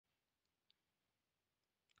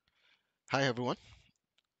Hi everyone,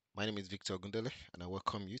 my name is Victor Gundele and I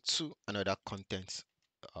welcome you to another content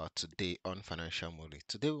today on financial modeling.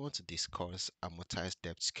 Today we want to discuss amortized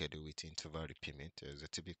debt schedule with interval repayment as a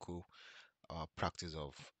typical practice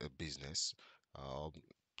of a business, uh,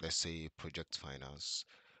 let's say project finance,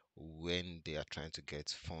 when they are trying to get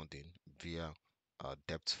funding via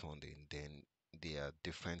debt funding, then there are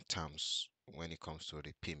different terms when it comes to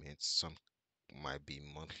repayments. Some might be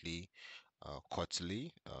monthly,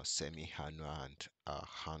 quarterly, semi-annual, and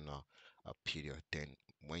annual period. Then,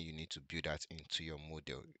 when you need to build that into your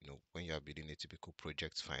model, when you are building a typical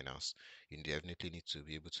project finance, you definitely need to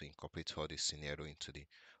be able to incorporate all this scenario into the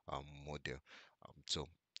model. So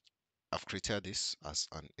I've created this as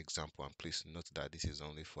an example, and please note that this is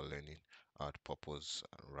only for learning purpose,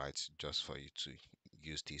 right? Just for you to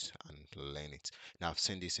use this and learn it. Now, I've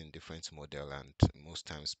seen this in different model, and most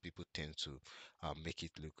times people tend to make it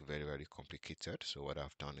look very, very complicated. So what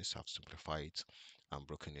I've done is I've simplified it and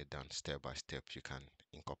broken it down step by step. You can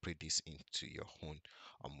incorporate this into your own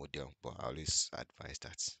model, but I always advise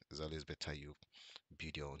that it's always better you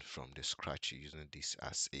build your own from the scratch using this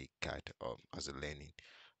as a guide as a learning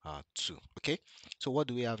tool. Okay, so what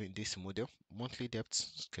do we have in this model? Monthly debt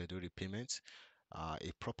schedule repayments,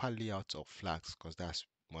 a proper layout of flags, because that's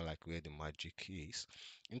more like where the magic is.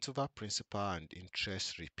 Interval principal and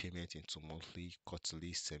interest repayment into monthly,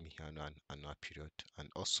 quarterly, semi-annual, and annual period, and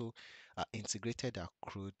also integrated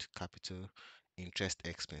accrued capital interest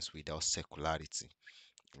expense without circularity,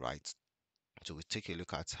 right? So we take a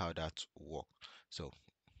look at how that works. So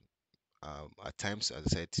at times, as I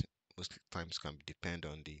said, most times can depend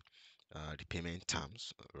on the repayment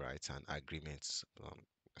terms, right, and agreements,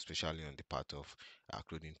 especially on the part of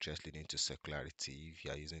accrued interest leading to circularity. If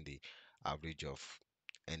you are using the average of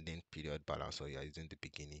ending period balance or you are using the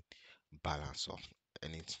beginning balance or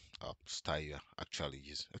any style you are actually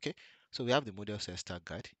using. Okay, so we have the model sales start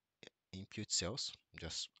guide, input cells,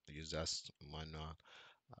 just use as manual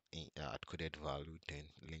coded value, then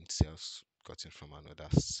linked cells gotten from another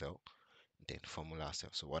cell, then formula cell.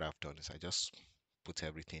 So what I've done is I just put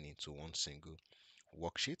everything into one single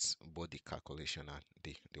worksheet, both the calculation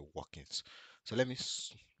and the workings. So let me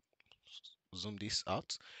zoom this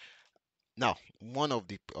out. Now, one of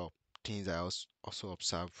the things I also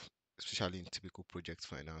observe, especially in typical project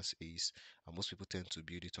finance, is most people tend to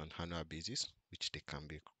build it on annual basis, which they can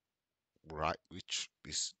be right, which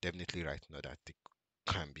is definitely right, not that they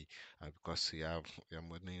can be, because we are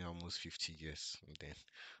modeling almost 50 years, and then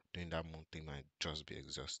doing that monthly might just be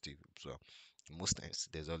exhaustive. So most times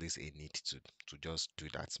there's always a need to just do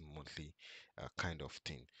that monthly kind of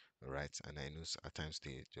thing, right? And I know at times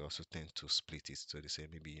they also tend to split it. So they say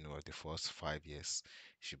maybe the first 5 years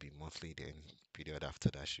should be monthly, then period after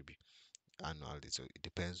that should be annually. So it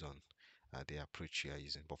depends on the approach you are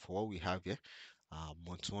using. But for what we have here,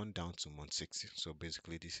 month one down to month 60. So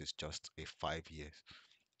basically, this is just a 5 years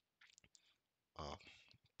uh,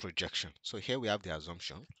 projection. So here we have the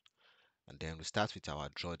assumption, and then we start with our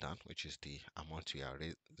drawdown, which is the amount we are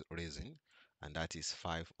raising, and that is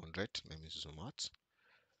 500. Let me zoom out.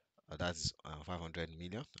 That's 500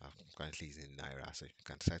 million. Currently is in naira, so you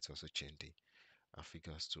can try to also change the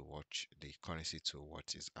figures to watch the currency to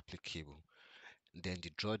what is applicable. Then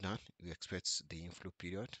the drawdown, we expect the inflow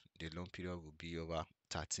period. The loan period will be over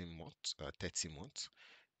 13 months, 30 months.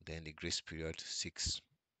 Then the grace period 6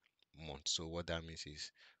 months. So what that means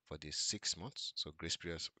is for the 6 months, so grace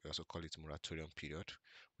period we also call it moratorium period,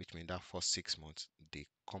 which means that for 6 months the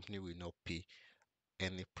company will not pay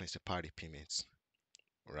any principal repayments,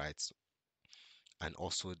 right? And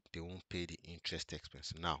also they won't pay the interest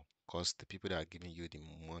expense now, because the people that are giving you the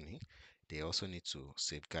money, they also need to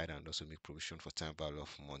safeguard and also make provision for time value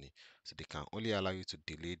of money. So they can only allow you to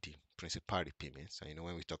delay the principal repayments. And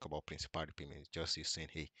when we talk about principal repayments, just you saying,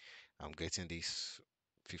 hey, I'm getting this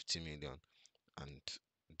 50 million and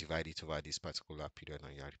divide it over this particular period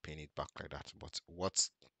and you are repaying it back like that. But what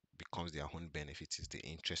becomes their own benefit is the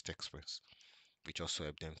interest expense, which also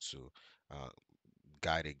help them to uh,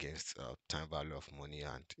 guide against time value of money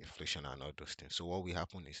and inflation and all those things. So what will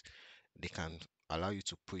happen is they can allow you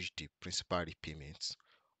to push the principal repayments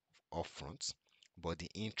upfront, but the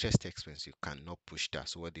interest expense you cannot push that.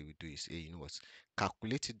 So what they will do is, hey, you know what,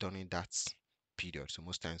 calculate it during that period. So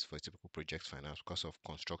most times for a typical project finance, because of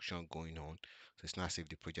construction going on, so it's not as if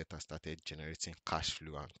the project has started generating cash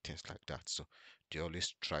flow and things like that. So they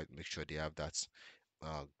always try to make sure they have that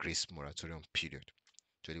grace moratorium period.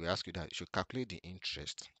 So they will ask you that you should calculate the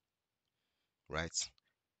interest, right?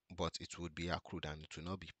 But it would be accrued and it will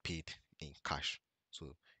not be paid in cash.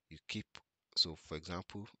 So you keep, so for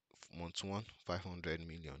example, month one, 500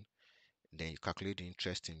 million. Then you calculate the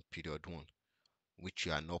interest in period one, which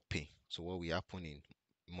you are not paying. So what will happen in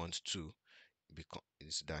month two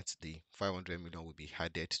is that the 500 million will be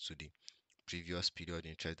added to the previous period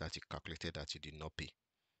interest that you calculated that you did not pay,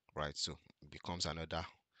 right? So it becomes another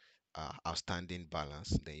outstanding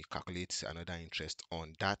balance. Then you calculate another interest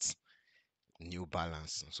on that new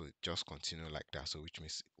balance. So it just continue like that. So which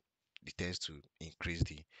means it tends to increase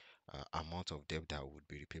the amount of debt that would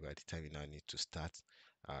be repaid by the time you now need to start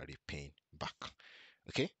repaying back.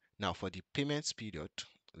 Okay, now for the payments period,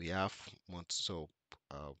 we have months. So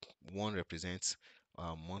uh, one represents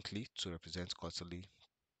monthly, two represents quarterly,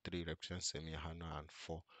 three represents semi-annual, and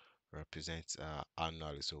four represents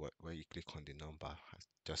annually. So when you click on the number, I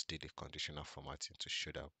just did the conditional formatting to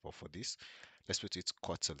show that. But for this, let's put it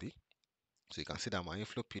quarterly. So you can see that my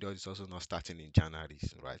inflow period is also not starting in January,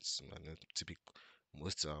 right? So, typical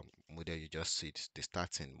most model you just see they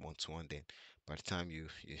start in month one. Then by the time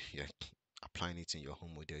you're applying it in your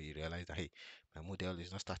home model, you realize that hey, my model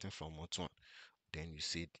is not starting from month one. Then you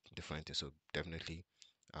see different things. So definitely,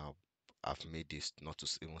 uh, I've made this not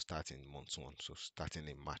to even start in month one. So starting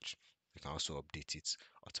in March, you can also update it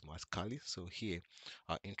automatically. So here,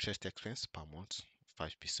 our interest expense per month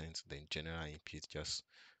 5%. Then general input just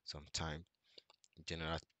some time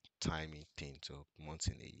general timing thing. So month,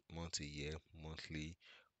 a year, monthly,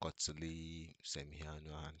 quarterly,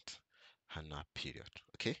 semi-annual, and annual period.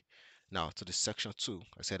 Okay. Now to the section two,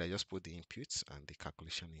 I said I just put the inputs and the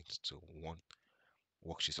calculation into one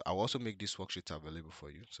worksheet. So I'll also make this worksheet available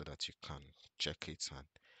for you so that you can check it and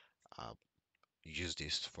uh, use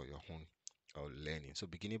this for your own learning. So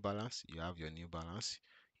beginning balance, you have your new balance,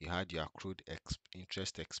 you had your accrued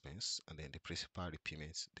interest expense, and then the principal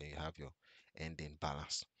repayments. Then you have your ending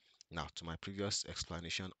balance. Now to my previous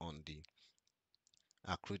explanation on the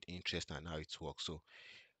accrued interest and how it works. So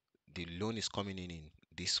the loan is coming in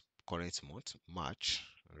this current month, March,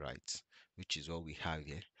 right? Which is what we have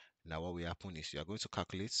here. Now what will happen is you are going to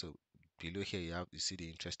calculate. So below here you see the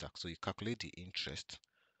interest tax. So you calculate the interest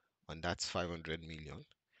on that 500 million,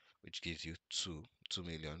 which gives you 2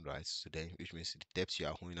 million, right? So then which means the debt you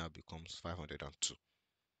are owing now becomes 502.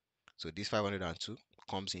 So this 502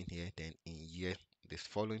 comes in here. Then in year the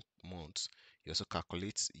following months, you also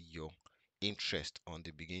calculate your interest on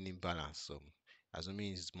the beginning balance. So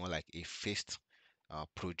assuming it's more like a phased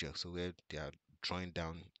project, so where they are drawing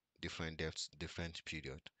down different debts different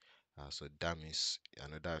period. So that means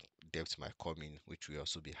another debt might come in, which will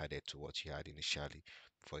also be added to what you had initially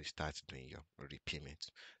before you start doing your repayment.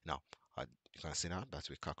 Now, you can see now that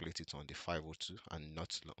we calculate it on the 502 and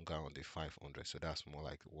not longer on the 500. So that's more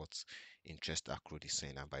like what interest accrued is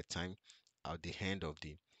saying. And by the time at the end of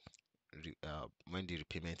the when the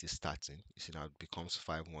repayment is starting, you see now it becomes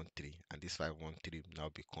 513, and this 513 now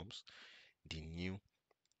becomes the new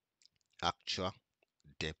actual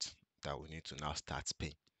debt that we need to now start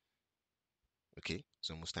paying. Okay,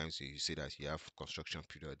 so most times you see that you have construction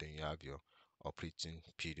period, then you have your operating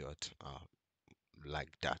period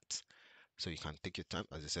like that. So you can take your time.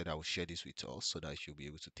 As I said, I will share this with you all so that you'll be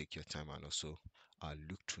able to take your time and also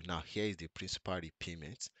look through. Now here is the principal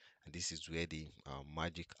repayment, and this is where the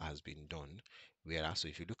magic has been done. Whereas, so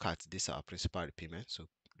if you look at this our principal repayment, so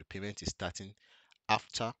repayment is starting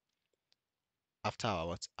after our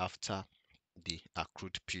what after the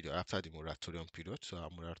accrued period, after the moratorium period. So our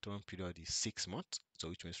moratorium period is 6 months, so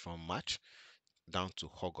which means from March down to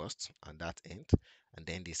August, and that end. And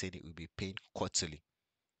then they said it will be paid quarterly.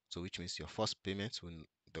 So which means your first payment will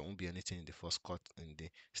there won't be anything in the first quarter in the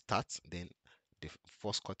start, then the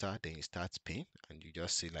first quarter, then you start paying, and you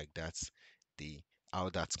just see like that's the how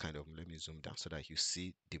that's kind of, let me zoom down so that you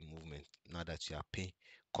see the movement now that you are paying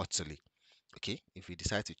quarterly. Okay, if we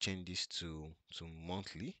decide to change this to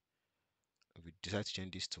monthly, if we decide to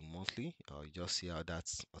change this to monthly, you just see how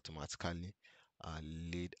that's automatically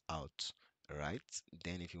laid out, right?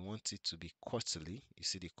 Then if you want it to be quarterly, you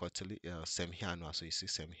see the quarterly semi-annual. So you see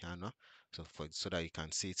semi-annual. So so that you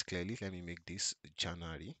can see it clearly, let me make this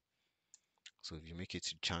January. So if you make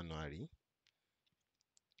it January,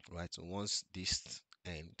 right? So once this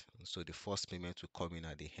end, so the first payment will come in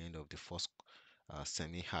at the end of the first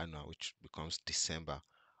semi-annual, which becomes December,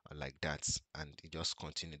 like that, and it just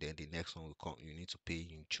continue. Then the next one will come. You need to pay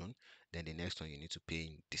in June. Then the next one you need to pay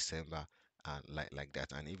in December, and like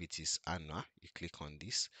that. And if it is annual, you click on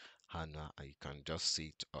this annual, and you can just see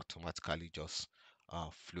it automatically just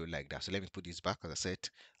flow like that. So let me put this back. As I said,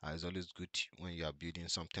 it's always good when you are building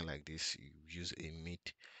something like this, you use a mid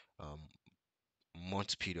um,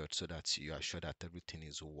 month period so that you are sure that everything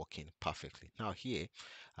is working perfectly. Now here,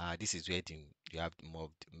 this is where you have more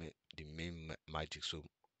of the main magic. So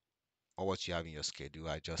or what you have in your schedule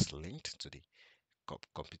are just linked to the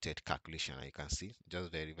computed calculation, and you can see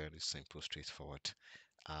just very, very simple, straightforward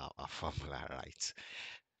a formula, right?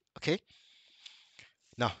 Okay,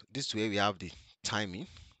 now this is where we have the timing,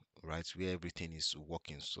 right, where everything is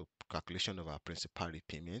working. So calculation of our principal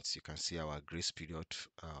repayments, you can see our grace period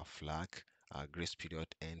flag, our grace period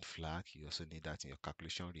end flag. You also need that in your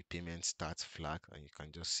calculation. Repayment start flag, and you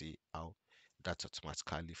can just see how that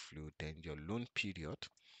automatically flow. Then your loan period,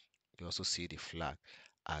 you also see the flag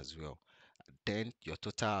as well. Then your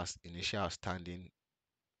total initial outstanding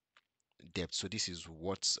debt. So this is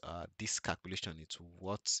what this calculation is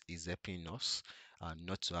what is helping us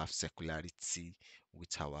not to have circularity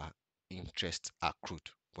with our interest accrued.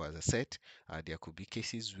 But as I said, there could be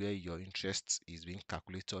cases where your interest is being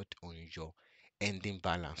calculated on your ending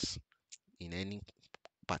balance in any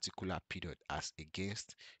particular period as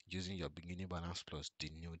against using your beginning balance plus the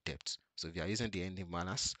new debt. So if you are using the ending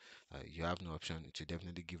balance, you have no option to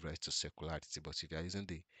definitely give rise to circularity. But if you are using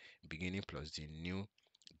the beginning plus the new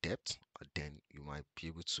debt, then you might be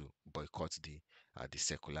able to boycott the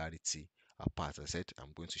circularity part. As I said,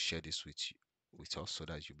 I'm going to share this with us so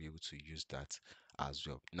that you'll be able to use that as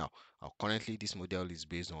well. Now, currently this model is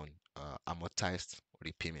based on amortized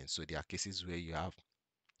repayment. So there are cases where you have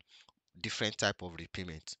different type of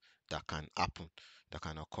repayment that can happen, that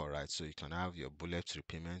can occur, right? So you can have your bullet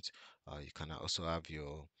repayment, you can also have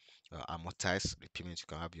your amortized repayment, you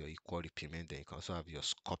can have your equal repayment, then you can also have your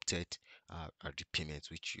sculpted repayment,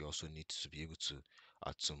 which you also need to be able to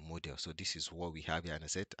model. So this is what we have here, and I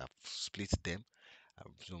said I've split them.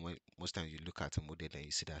 So most times you look at a model and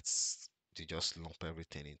you see that they just lump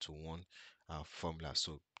everything into one formula.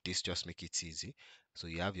 So this just make it easy. So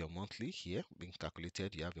you have your monthly here being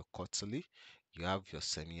calculated, you have your quarterly, you have your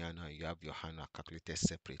semi-annual, you have your annual calculated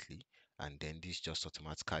separately, and then this just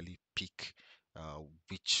automatically pick uh,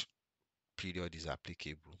 which period is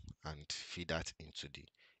applicable and feed that into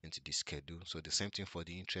the schedule. So the same thing for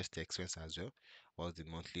the interest expense as well. What's the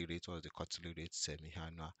monthly rate, what's the quarterly rate,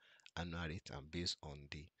 semi-annual, annual rate, and based on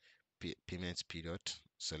the payment period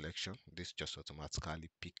selection, this just automatically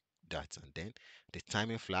pick that. And then the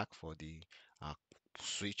timing flag for the uh,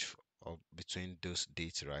 switch of between those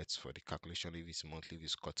dates, right, for the calculation, if it's monthly, if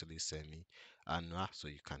it's quarterly, semi-annual. So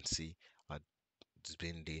you can see uh, it's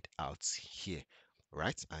being laid out here,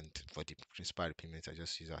 right? And for the principal repayment, I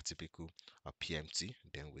just use our typical PMT,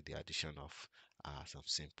 then with the addition of some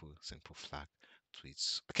simple flag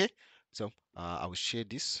tweets. Okay, so I will share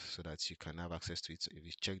this so that you can have access to it. If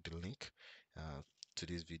you check the link to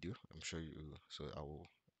this video, I'm sure you. So I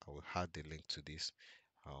will add the link to this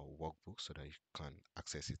workbook so that you can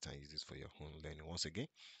access it and use it for your own learning. Once again,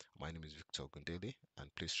 my name is Victor Gundele,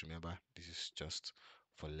 and please remember this is just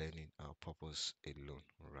for learning purpose alone,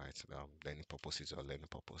 right? Learning purpose is your learning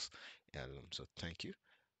purpose alone. So thank you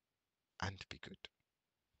and be good.